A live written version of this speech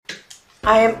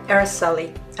I am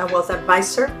Araceli, a wealth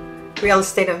advisor, real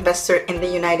estate investor in the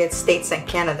United States and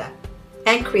Canada,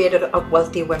 and creator of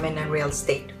Wealthy Women in Real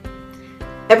Estate.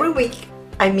 Every week,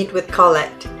 I meet with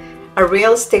Colette, a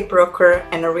real estate broker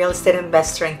and a real estate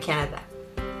investor in Canada.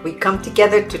 We come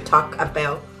together to talk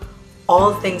about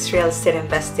all things real estate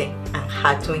investing and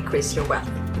how to increase your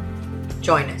wealth.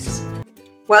 Join us.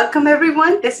 Welcome,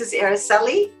 everyone. This is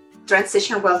Araceli,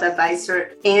 Transition Wealth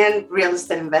Advisor and real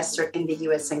estate investor in the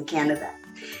US and Canada.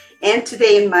 And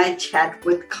today in my chat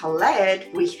with Colette,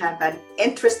 we have an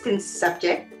interesting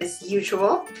subject as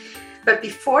usual. But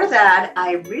before that,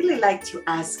 I really like to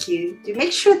ask you to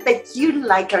make sure that you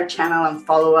like our channel and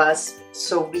follow us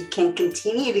so we can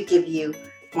continue to give you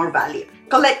more value.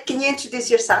 Colette, can you introduce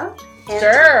yourself?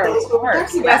 Sure, of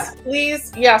course.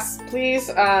 Yes, please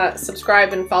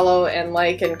subscribe and follow and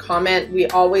like and comment. We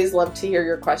always love to hear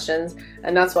your questions,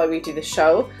 and that's why we do the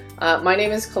show. My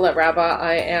name is Colette Rabba.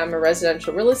 I am a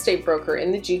residential real estate broker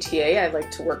in the GTA. I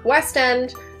like to work West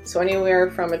End, so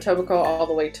anywhere from Etobicoke all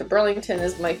the way to Burlington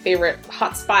is my favorite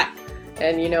hotspot.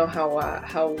 And you know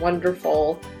how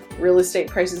wonderful real estate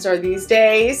prices are these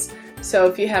days. So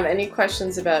if you have any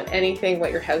questions about anything,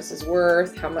 what your house is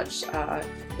worth, how much,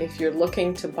 if you're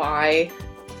looking to buy,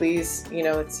 please,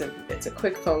 it's a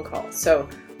quick phone call. So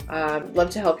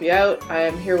love to help you out. I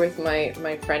am here with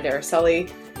my friend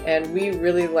Araceli, and we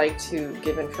really like to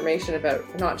give information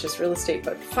about not just real estate,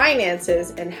 but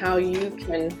finances and how you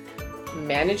can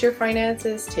manage your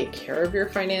finances, take care of your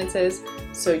finances,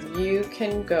 so you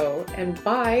can go and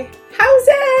buy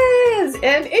houses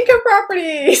and income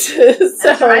properties.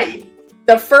 That's right.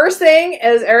 The first thing,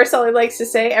 as Araceli likes to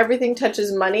say, everything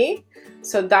touches money.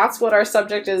 So that's what our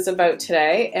subject is about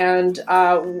today. And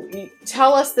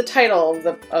tell us the title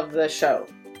of the show.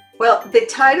 Well, the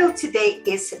title today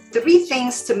is 3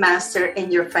 Things to Master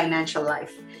in Your Financial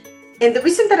Life. And the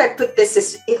reason that I put this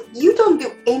is if you don't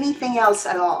do anything else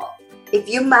at all, if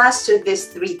you master these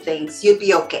 3 things, you'll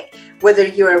be okay. Whether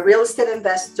you're a real estate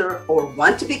investor or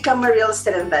want to become a real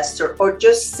estate investor or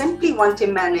just simply want to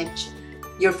manage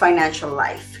your financial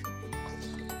life.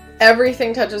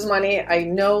 Everything touches money. I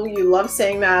know you love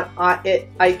saying that.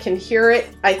 I can hear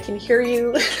it. I can hear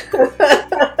you in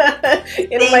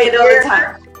my ear all the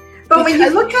time. But when you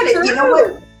look at it, you know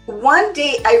what? One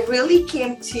day I really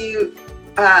came to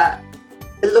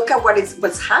look at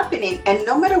what's happening, and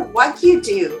no matter what you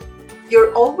do,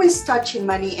 you're always touching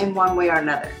money in one way or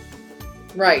another.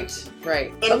 Right.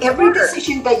 And every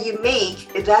decision that you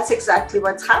make, that's exactly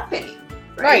what's happening.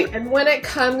 Right. And when it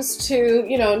comes to,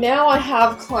 now I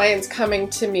have clients coming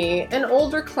to me, an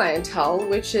older clientele,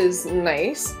 which is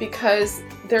nice because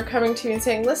they're coming to me and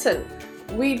saying, listen,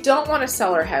 we don't want to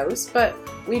sell our house, but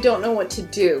we don't know what to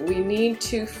do. We need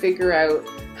to figure out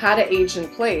how to age in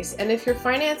place. And if your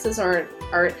finances aren't,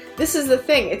 this is the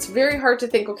thing. It's very hard to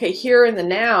think, okay, here and the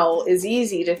now is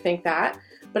easy to think that,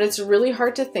 but it's really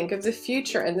hard to think of the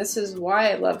future. And this is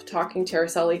why I love talking to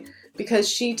Araceli, because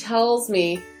she tells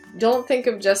me, don't think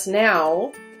of just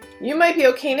now. You might be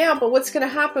okay now, but what's going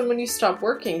to happen when you stop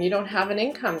working? You don't have an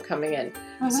income coming in.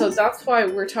 Mm-hmm. So that's why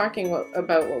we're talking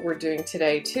about what we're doing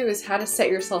today too, is how to set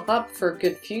yourself up for a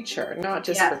good future, not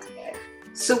just for today.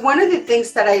 So one of the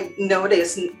things that I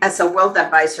noticed as a wealth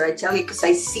advisor, I tell you, because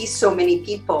I see so many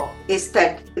people, is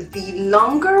that the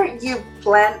longer you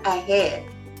plan ahead,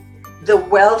 the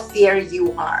wealthier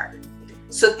you are.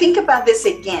 So think about this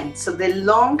again. So the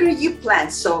longer you plan,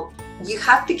 so you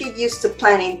have to get used to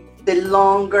planning the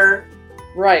longer.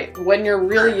 Right, when you're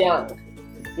really young.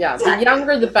 Yeah, exactly. The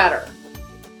younger, the better.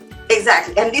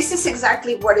 Exactly. And this is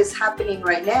exactly what is happening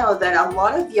right now, that a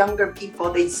lot of younger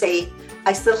people, they say,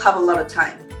 I still have a lot of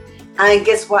time. And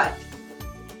guess what?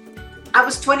 I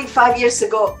was 25 years,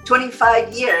 not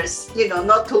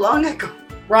too long ago.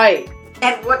 Right.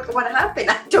 And what happened?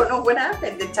 I don't know what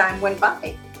happened. The time went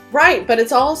by. Right, but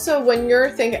it's also when you're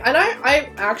thinking, and I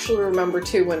actually remember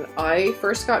too, when I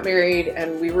first got married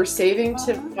and we were saving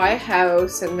to buy a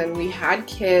house, and then we had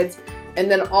kids,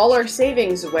 and then all our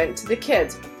savings went to the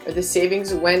kids, or the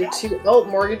savings went to,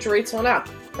 mortgage rates went up,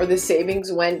 or the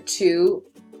savings went to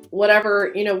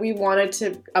whatever, we wanted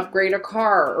to upgrade a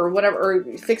car or whatever,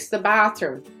 or fix the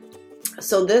bathroom.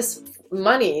 So this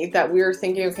money that we were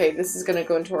thinking, okay, this is going to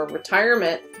go into our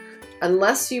retirement,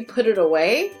 unless you put it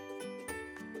away,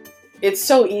 it's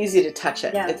so easy to touch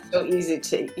it. Yeah. It's so easy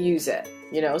to use it,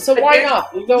 so but why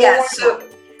not?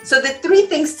 So the 3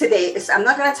 things today is, I'm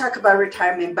not going to talk about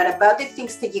retirement, but about the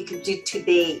things that you could do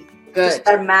today to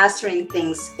start mastering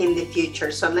things in the future.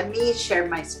 So let me share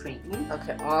my screen.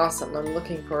 Okay, awesome. I'm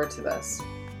looking forward to this.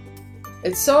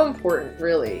 It's so important,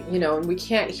 really, and we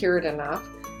can't hear it enough.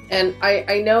 And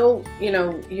I know,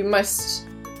 you must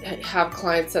have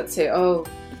clients that say, oh,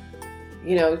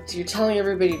 you're telling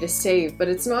everybody to save, but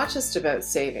it's not just about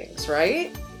savings,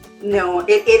 right? No,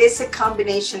 it is a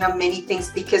combination of many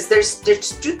things, because there's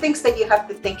two things that you have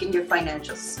to think in your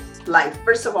financial life.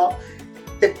 First of all,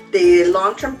 the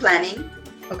long-term planning,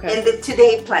 okay, and the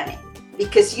today planning,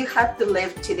 because you have to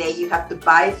live today. You have to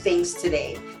buy things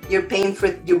today. You're paying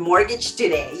for your mortgage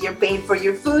today. You're paying for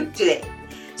your food today.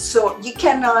 So you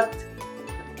cannot,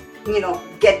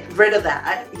 get rid of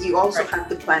that. You also have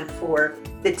to plan for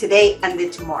the today and the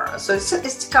tomorrow. So it's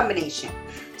a combination.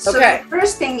 So the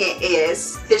first thing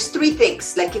is, there's three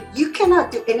things. Like, if you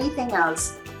cannot do anything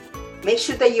else, make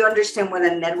sure that you understand what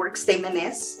a network statement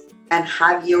is and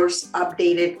have yours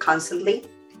updated constantly,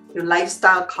 your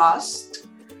lifestyle cost,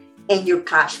 and your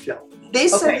cash flow.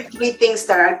 These are the three things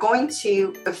that are going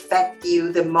to affect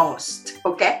you the most.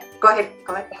 Okay? Go ahead.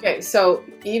 Okay, so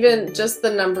even just the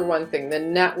number one thing, the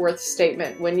net worth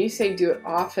statement, when you say do it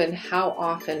often, how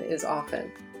often is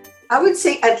often? I would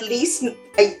say at least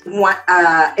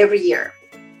every year.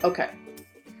 Okay,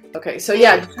 so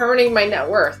determining my net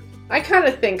worth. I kind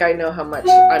of think I know how much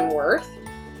I'm worth,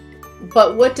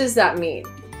 but what does that mean?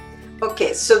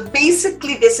 Okay, so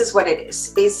basically this is what it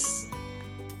is.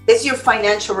 It's your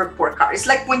financial report card. It's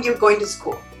like when you're going to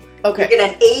school. Okay. You get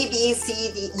an A, B,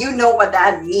 C, D. You know what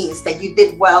that means, that you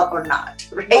did well or not,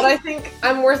 right? But I think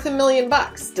I'm worth $1 million.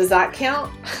 Does that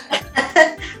count?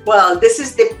 Well, this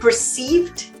is the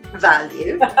perceived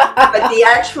value, but the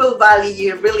actual value,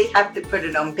 you really have to put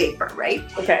it on paper, right?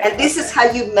 Okay. And this is how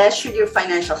you measure your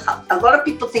financial health. A lot of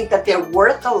people think that they're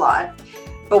worth a lot,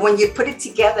 but when you put it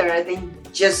together, then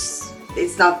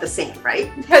it's not the same,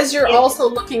 right? Because you're also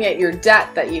looking at your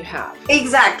debt that you have.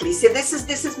 Exactly. So this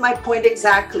is my point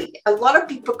exactly. A lot of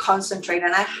people concentrate,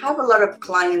 and I have a lot of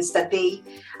clients that they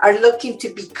are looking to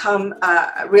become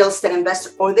a real estate investor,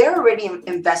 or they're already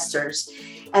investors,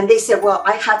 and they say, well,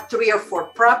 I have 3 or 4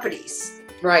 properties.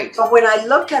 Right. But when I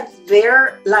look at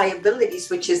their liabilities,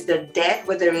 which is their debt,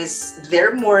 whether it's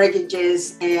their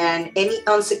mortgages and any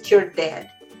unsecured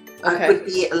debt, could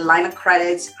be a line of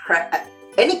credits,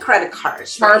 any credit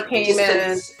cards, car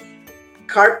payments,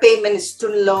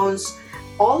 student loans,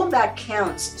 all of that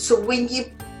counts. So when you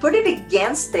put it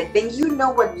against it, then you know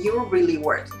what you're really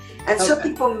worth. And so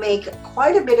people make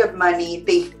quite a bit of money.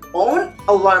 They own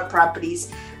a lot of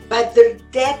properties, but their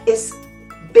debt is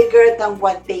bigger than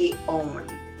what they own.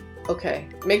 Okay.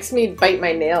 Makes me bite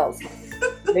my nails.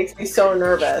 Makes me so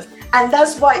nervous. And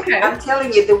that's why I'm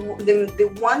telling you, the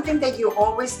one thing that you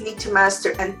always need to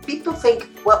master, and people think,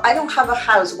 well, I don't have a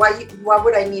house. Why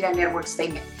would I need a network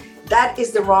statement? That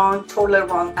is the totally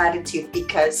wrong attitude,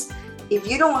 because if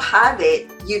you don't have it,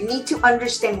 you need to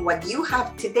understand what you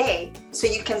have today so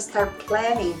you can start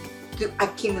planning to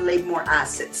accumulate more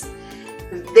assets.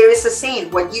 There is a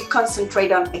saying, what you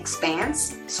concentrate on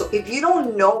expands. So if you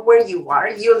don't know where you are,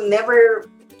 you'll never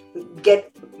get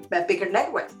a bigger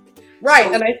net worth. Right.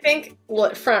 So, and I think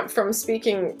from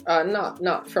speaking,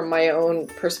 not from my own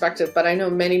perspective, but I know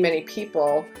many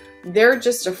people, they're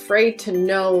just afraid to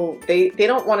know. They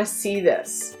don't want to see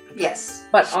this. Yes.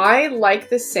 But I like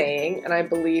the saying, and I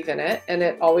believe in it, and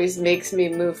it always makes me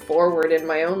move forward in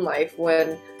my own life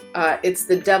when it's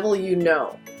the devil you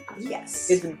know.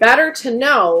 Yes. It's better to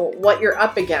know what you're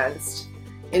up against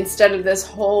instead of this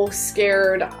whole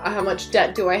scared, how much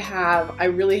debt do I have? I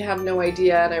really have no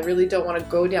idea, and I really don't want to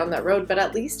go down that road. But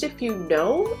at least if you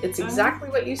know, it's exactly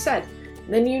what you said.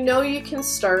 Then you know you can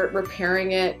start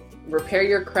repairing it, repair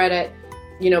your credit,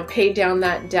 pay down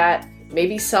that debt,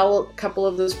 maybe sell a couple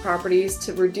of those properties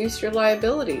to reduce your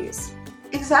liabilities.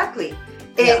 Exactly.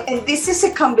 And this is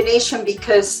a combination,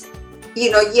 because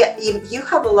you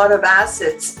have a lot of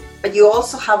assets, but you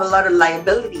also have a lot of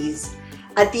liabilities.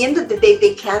 At the end of the day,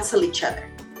 they cancel each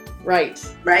other. Right.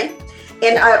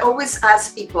 And I always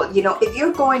ask people, if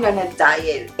you're going on a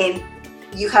diet and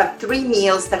you have 3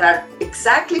 meals that are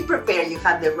exactly prepared, you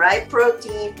have the right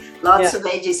protein, lots of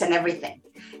veggies and everything,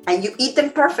 and you eat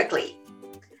them perfectly.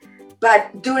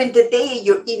 But during the day,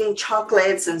 you're eating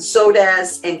chocolates and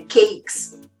sodas and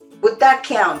cakes. Would that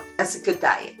count as a good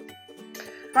diet?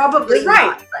 Probably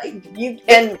not, right?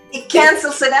 It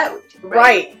cancels it out.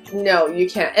 Right. No, you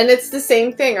can't. And it's the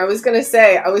same thing. I was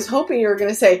hoping you were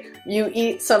going to say, you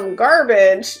eat some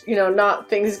garbage, not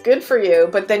things good for you,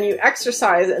 but then you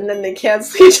exercise and then they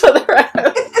cancel each other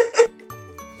out.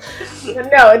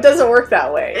 No, it doesn't work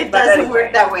that way. It doesn't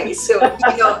work that way. So,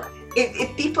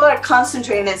 if people are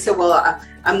concentrating and say, well,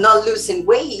 I'm not losing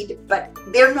weight, but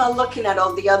they're not looking at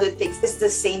all the other things. It's the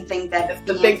same thing that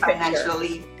being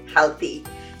financially healthy.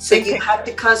 So you have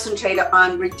to concentrate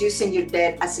on reducing your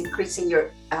debt as increasing your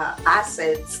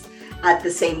assets at the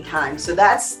same time. So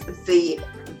that's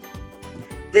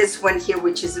this one here,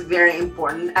 which is very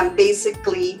important. And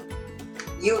basically,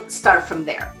 you start from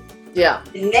there. Yeah.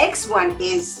 The next one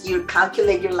is you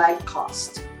calculate your life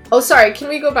cost. Oh, sorry. Can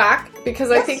we go back? Because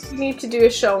Yes. I think we need to do a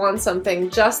show on something,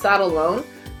 just that alone.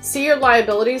 See your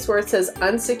liabilities where it says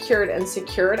unsecured and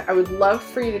secured. I would love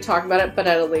for you to talk about it, but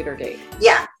at a later date.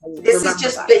 Yeah. This is Remember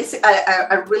just that. basic,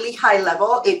 a really high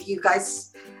level. If you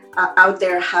guys out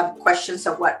there have questions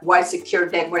of why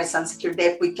secured debt, what is unsecured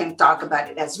debt, we can talk about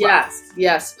it as well.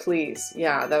 Yes, please.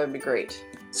 Yeah, that would be great.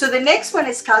 So the next one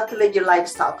is calculate your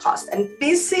lifestyle cost. And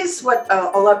this is what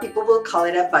a lot of people will call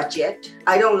it a budget.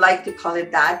 I don't like to call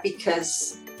it that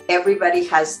because everybody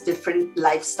has different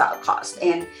lifestyle costs.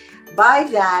 And by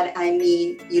that, I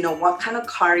mean, what kind of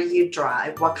car you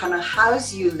drive, what kind of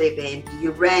house you live in, do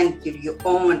you rent, do you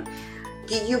own,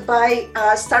 do you buy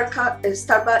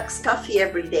Starbucks coffee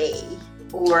every day?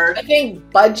 Or I think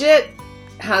budget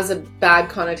has a bad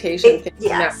connotation.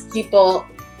 Yes. People,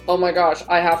 oh my gosh,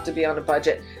 I have to be on a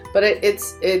budget. But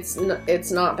it's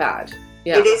not bad.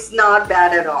 Yeah. It is not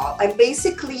bad at all. And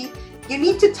basically, you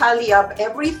need to tally up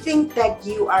everything that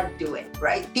you are doing,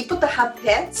 right? People that have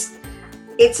pets,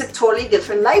 it's a totally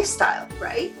different lifestyle,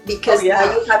 right? Because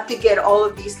now you have to get all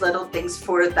of these little things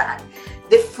for that.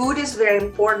 The food is very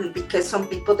important because some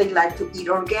people, they like to eat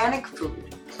organic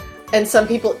food. And some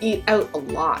people eat out a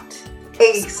lot.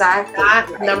 Exactly. So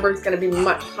that number is going to be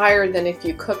much higher than if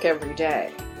you cook every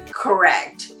day.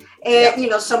 Correct.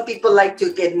 And, some people like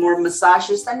to get more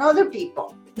massages than other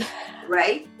people,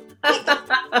 right?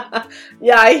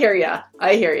 Yeah, I hear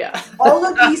ya. All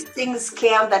of these things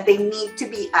count that they need to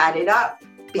be added up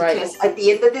because at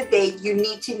the end of the day, you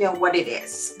need to know what it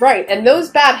is. Right. And those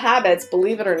bad habits,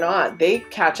 believe it or not, they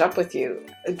catch up with you.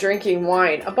 Drinking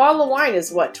wine. A bottle of wine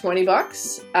is what,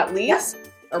 $20 at least?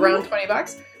 Yeah. Around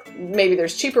 $20? Maybe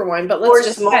there's cheaper wine, but let's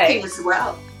just smoking as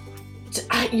well.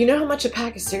 You know how much a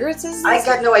pack of cigarettes is? I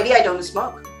got no idea. I don't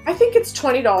smoke. I think it's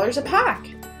 $20 a pack.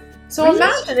 So really?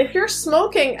 Imagine if you're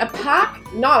smoking a pack,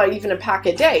 not even a pack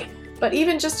a day, but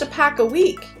even just a pack a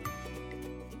week.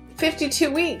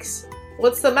 52 weeks.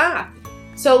 What's the math?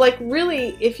 So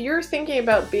really, if you're thinking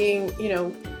about being,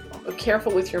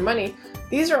 careful with your money,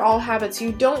 these are all habits.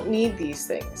 You don't need these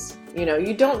things.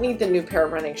 You don't need the new pair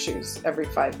of running shoes every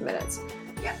 5 minutes.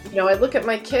 Yeah. I look at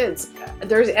my kids.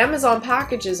 There's Amazon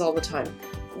packages all the time.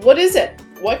 What is it?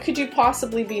 What could you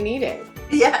possibly be needing?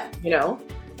 Yeah.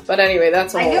 But anyway,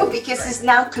 that's all. I know, because it's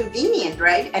now convenient,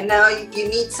 right? And now you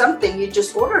need something, you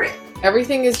just order it.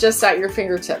 Everything is just at your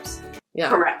fingertips. Yeah.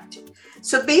 Correct.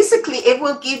 So basically, it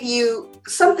will give you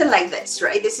something like this,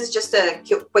 right? This is just a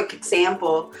quick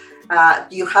example.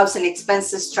 Your housing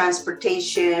expenses,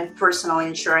 transportation, personal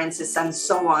insurances, and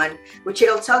so on, which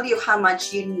it'll tell you how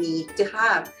much you need to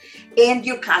have, and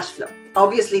your cash flow.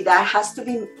 Obviously, that has to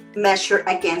be measured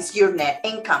against your net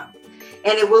income.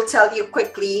 And it will tell you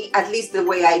quickly, at least the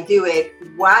way I do it,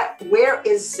 where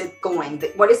is it going?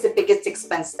 What is the biggest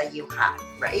expense that you have,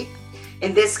 right?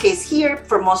 In this case here,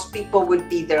 for most people would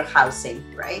be their housing,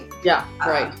 right? Yeah,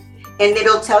 right. And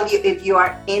it'll tell you if you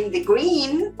are in the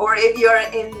green or if you're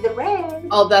in the red.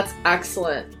 Oh, that's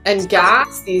excellent. And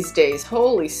gas these days,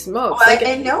 holy smokes. Well,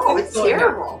 I know, it's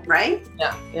terrible, right?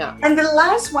 Yeah, yeah. And the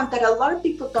last one that a lot of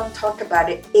people don't talk about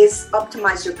it is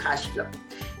optimize your cash flow.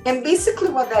 And basically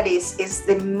what that is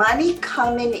the money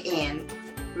coming in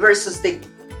versus the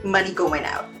money going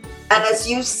out. And as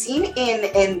you've seen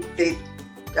in the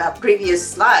previous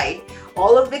slide,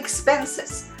 all of the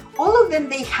expenses, all of them,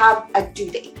 they have a due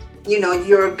date.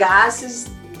 Your gas is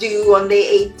due on the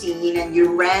 18th, and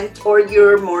your rent or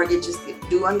your mortgage is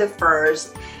due on the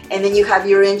 1st. And then you have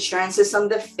your insurances on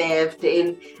the 5th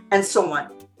and so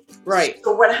on. Right.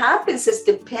 So what happens is,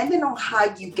 depending on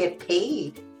how you get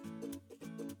paid,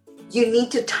 you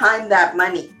need to time that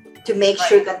money to make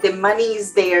sure that the money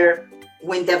is there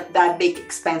when that big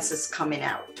expense is coming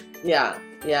out. Yeah,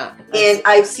 yeah. And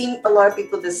I've seen a lot of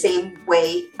people the same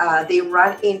way. They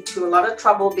run into a lot of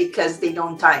trouble because they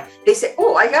don't time. They say,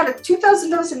 oh, I got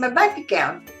 $2,000 in my bank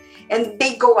account. And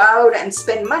they go out and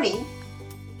spend money.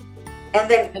 And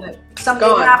then something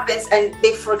happens and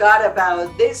they forgot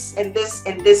about this and this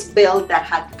and this bill that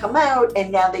had to come out,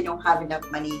 and now they don't have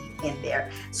enough money in there.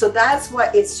 So that's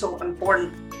why it's so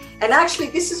important. And actually,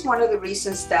 this is one of the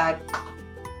reasons that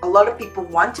a lot of people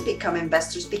want to become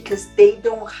investors, because they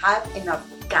don't have enough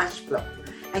cash flow.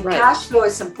 And cash flow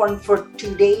is important for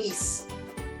today's,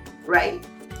 right?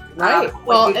 Right.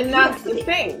 Well, and that's the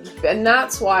thing. And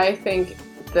that's why I think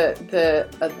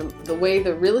the way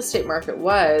the real estate market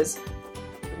was,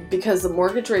 because the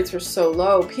mortgage rates were so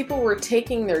low, people were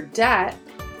taking their debt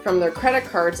from their credit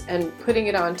cards and putting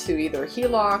it onto either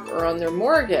HELOC or on their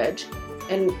mortgage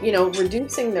and, you know,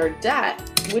 reducing their debt,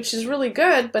 which is really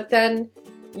good. But then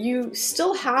you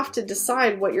still have to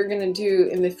decide what you're going to do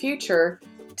in the future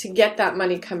to get that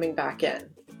money coming back in,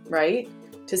 right?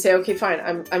 To say, okay,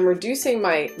 fine, I'm reducing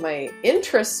my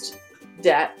interest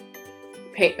debt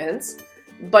payments,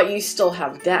 but you still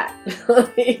have debt.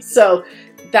 So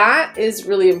that is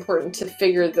really important to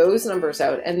figure those numbers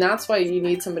out. And that's why you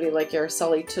need somebody like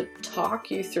Araceli to talk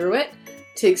you through it,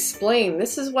 to explain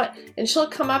this is what, and she'll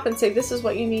come up and say, this is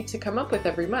what you need to come up with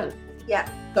every month. Yeah.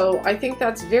 So I think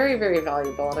that's very, very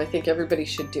valuable, and I think everybody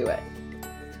should do it.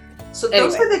 So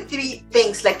those are the three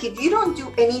things. Like if you don't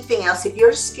do anything else, if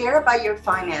you're scared about your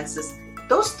finances,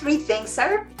 those three things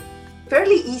are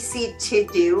fairly easy to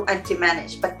do and to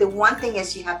manage. But the one thing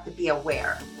is you have to be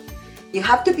aware. You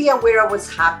have to be aware of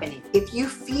what's happening. If you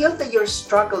feel that you're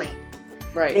struggling,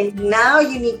 right, then now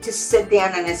you need to sit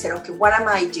down and say, okay, what am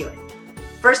I doing?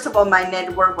 First of all, my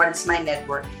net worth, what is my net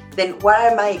worth? Then what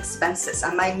are my expenses?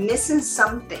 Am I missing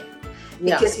something?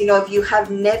 Because, you know, if you have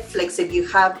Netflix, if you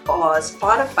have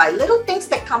Spotify, little things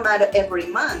that come out every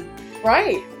month,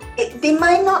 right? They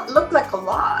might not look like a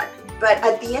lot, but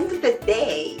at the end of the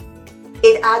day,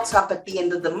 it adds up at the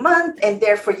end of the month, and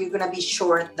therefore you're going to be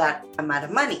short that amount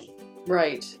of money.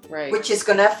 Right, right. Which is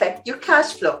going to affect your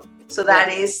cash flow. So that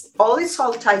is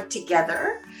all tied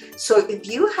together. So if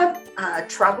you have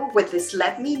trouble with this,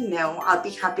 let me know. I'll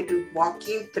be happy to walk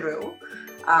you through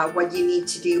what you need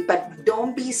to do, but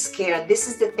don't be scared. This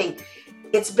is the thing.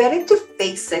 It's better to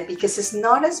face it because it's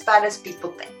not as bad as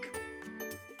people think.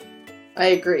 I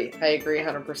agree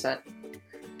 100%.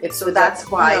 So that's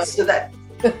why. So that's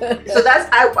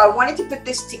I wanted to put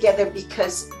this together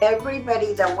because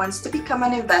everybody that wants to become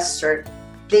an investor,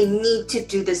 they need to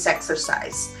do this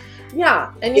exercise.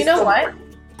 Yeah, and you know what?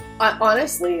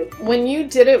 Honestly, when you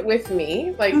did it with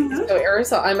me, like, so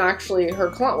Araceli, I'm actually her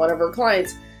client, one of her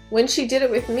clients. When she did it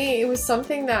with me, it was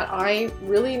something that I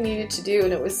really needed to do,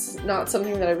 and it was not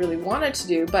something that I really wanted to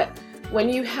do. But when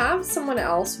you have someone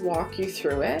else walk you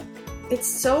through it, it's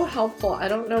so helpful. I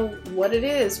don't know what it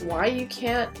is, why you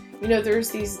can't, you know, there's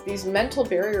these mental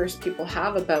barriers people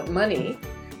have about money.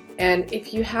 And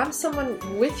if you have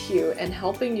someone with you and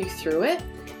helping you through it,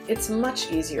 it's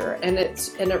much easier, and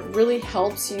it really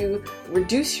helps you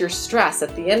reduce your stress.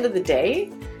 At the end of the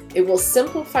day, it will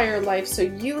simplify your life so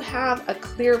you have a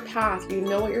clear path. You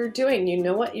know what you're doing. You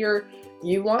know what you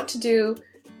want to do.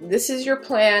 This is your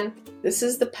plan. This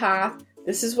is the path.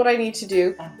 This is what I need to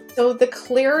do. So the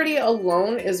clarity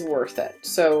alone is worth it.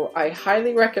 So I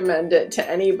highly recommend it to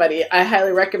anybody. I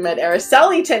highly recommend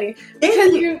Araceli to any,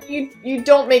 because you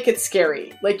don't make it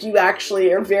scary. Like, you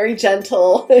actually are very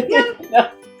gentle. Yeah. You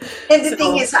know? And the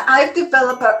thing is, I've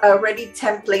developed already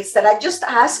templates that I just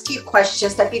ask you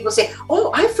questions that people say, oh,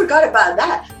 I forgot about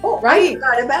that. Oh, right. I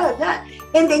forgot about that.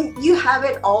 And then you have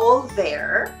it all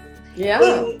there. Yeah.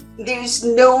 And there's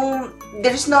no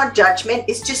judgment.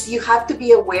 It's just you have to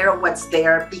be aware of what's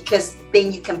there, because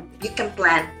then you can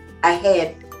plan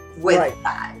ahead with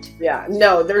that. Yeah.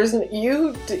 No,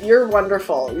 you're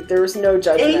wonderful. There's no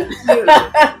judgment. Thank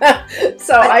you.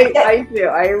 So I do.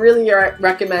 I really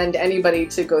recommend anybody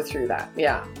to go through that.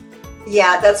 Yeah.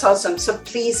 Yeah, that's awesome. So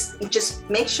please just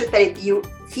make sure that if you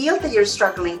feel that you're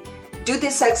struggling, do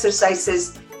these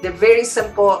exercises. They're very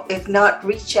simple. If not,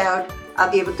 reach out.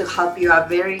 I'll be able to help you out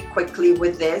very quickly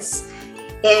with this.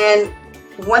 And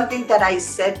one thing that I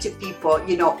said to people,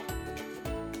 you know,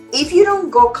 if you don't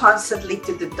go constantly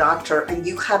to the doctor and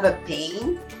you have a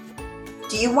pain,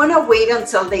 do you want to wait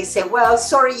until they say, well,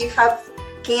 sorry, you have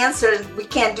cancer, we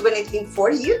can't do anything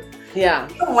for you? Yeah.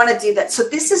 You don't want to do that. So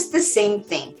this is the same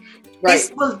thing. Right.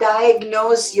 This will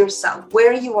diagnose yourself,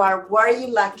 where you are, where are you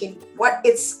lacking, what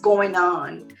is going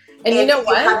on. And you know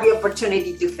what? You have the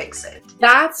opportunity to fix it.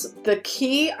 That's the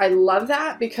key. I love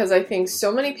that, because I think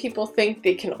so many people think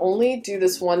they can only do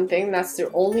this one thing. That's their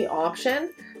only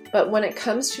option. But when it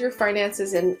comes to your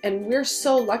finances, and we're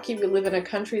so lucky we live in a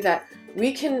country that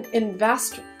we can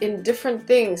invest in different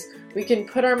things. We can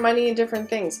put our money in different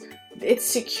things. It's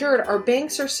secured. Our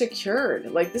banks are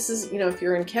secured. Like, this is, you know, if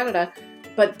you're in Canada,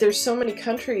 but there's so many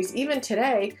countries, even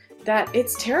today, that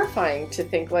it's terrifying to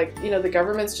think, like, you know, the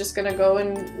government's just going to go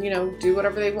and, you know, do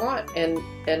whatever they want. And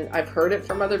I've heard it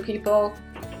from other people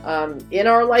in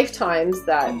our lifetimes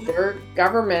that their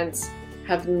governments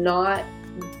have not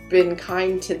been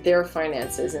kind to their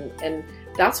finances, and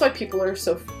that's why people are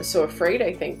so afraid,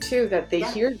 I think, too, that they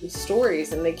hear these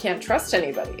stories and they can't trust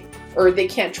anybody, or they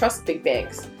can't trust big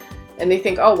banks, and they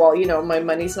think, oh, well, you know, my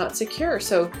money's not secure.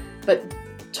 So, but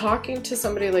talking to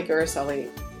somebody like Araceli,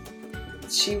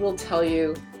 she will tell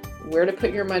you where to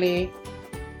put your money,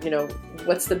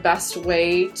 what's the best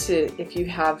way to, if you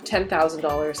have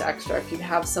 $10,000 extra, if you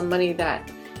have some money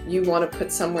that you want to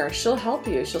put somewhere, she'll help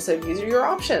you. She'll say, these are your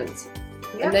options.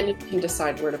 Yeah. And then you can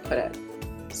decide where to put it.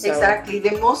 So, exactly.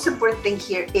 The most important thing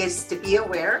here is to be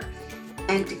aware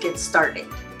and to get started.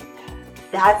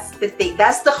 That's the thing.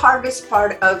 That's the hardest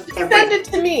part of everything. Send it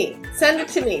to me. Send it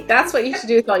to me. That's what you should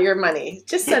do with all your money.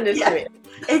 Just send it to me.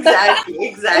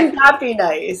 Exactly. And that'd be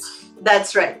nice.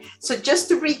 That's right. So just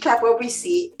to recap what we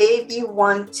see, if you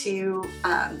want to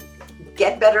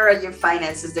get better at your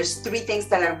finances, there's 3 things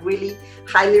that I really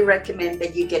highly recommend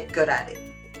that you get good at it.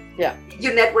 Yeah.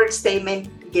 Your net worth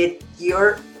statement, get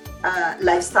your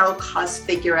lifestyle costs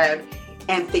figured out,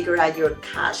 and figure out your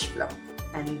cash flow.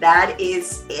 And that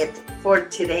is it for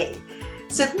today.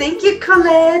 So thank you,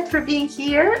 Colette, for being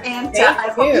here. And I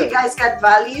hope you guys got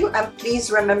value. And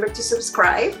please remember to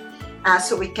subscribe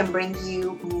so we can bring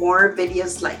you more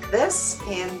videos like this.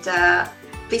 And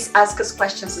please ask us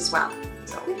questions as well.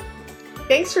 So,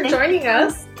 thanks for joining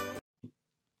us.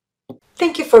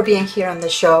 Thank you for being here on the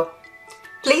show.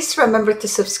 Please remember to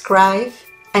subscribe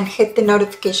and hit the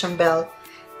notification bell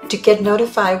to get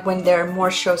notified when there are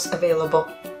more shows available.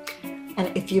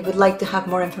 And if you would like to have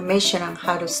more information on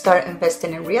how to start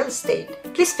investing in real estate,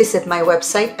 please visit my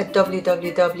website at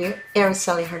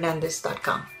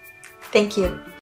www.aracelihernandez.com. Thank you.